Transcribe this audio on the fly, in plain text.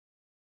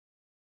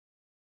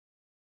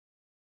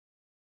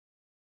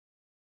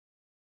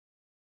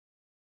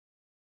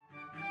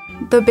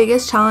The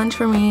biggest challenge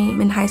for me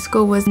in high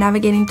school was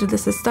navigating through the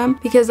system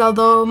because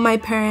although my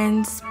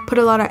parents put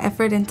a lot of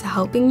effort into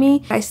helping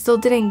me, I still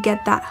didn't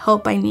get that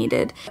help I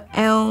needed.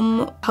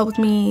 ELM helped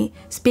me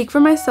speak for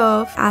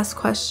myself, ask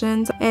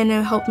questions, and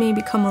it helped me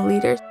become a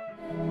leader.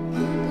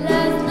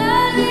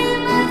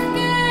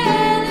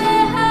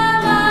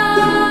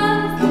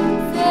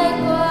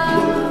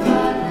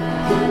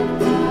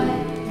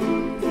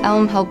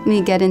 ELM helped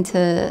me get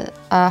into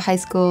high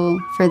school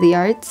for the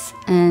arts,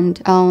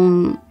 and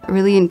ELM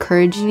really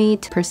encouraged me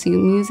to pursue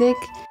music.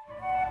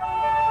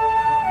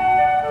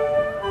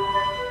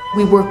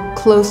 We work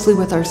closely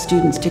with our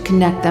students to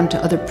connect them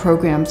to other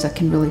programs that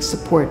can really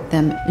support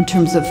them in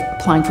terms of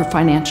applying for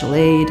financial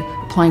aid,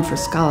 applying for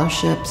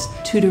scholarships,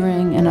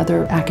 tutoring, and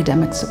other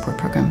academic support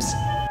programs.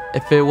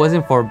 If it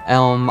wasn't for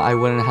ELM, I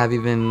wouldn't have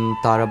even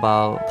thought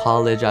about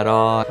college at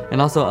all.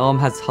 And also ELM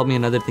has helped me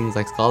in other things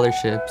like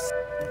scholarships.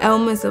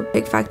 ELM is a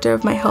big factor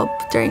of my help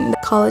during the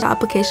college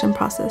application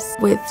process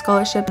with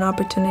scholarship and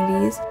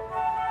opportunities.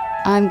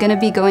 I'm going to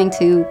be going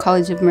to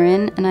College of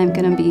Marin, and I'm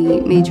going to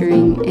be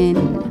majoring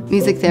in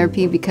music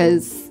therapy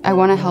because I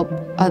want to help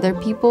other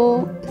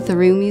people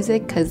through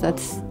music, because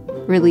that's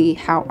really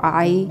how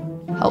I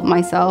help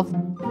myself.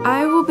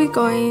 I will be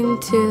going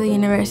to the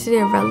University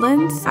of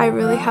Redlands. I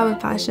really have a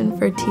passion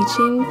for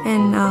teaching,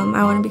 and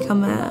I want to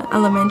become an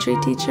elementary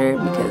teacher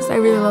because I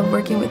really love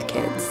working with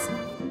kids.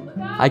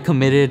 I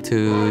committed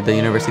to the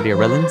University of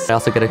Redlands. I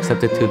also got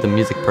accepted to the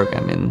music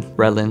program in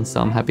Redlands,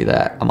 so I'm happy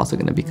that I'm also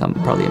going to become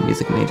probably a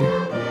music major.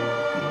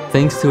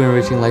 Thanks to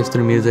Enriching Lives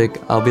Through Music,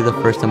 I'll be the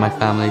first in my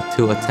family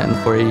to attend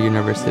four-year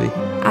university.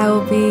 I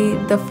will be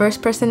the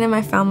first person in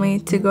my family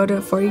to go to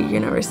a four-year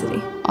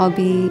university. I'll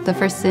be the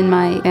first in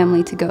my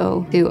family to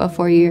go to a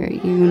four-year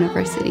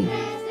university.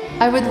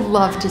 I would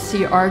love to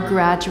see our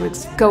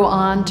graduates go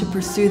on to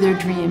pursue their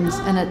dreams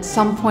and at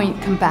some point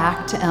come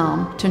back to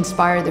ELM to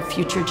inspire the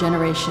future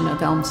generation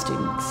of ELM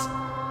students.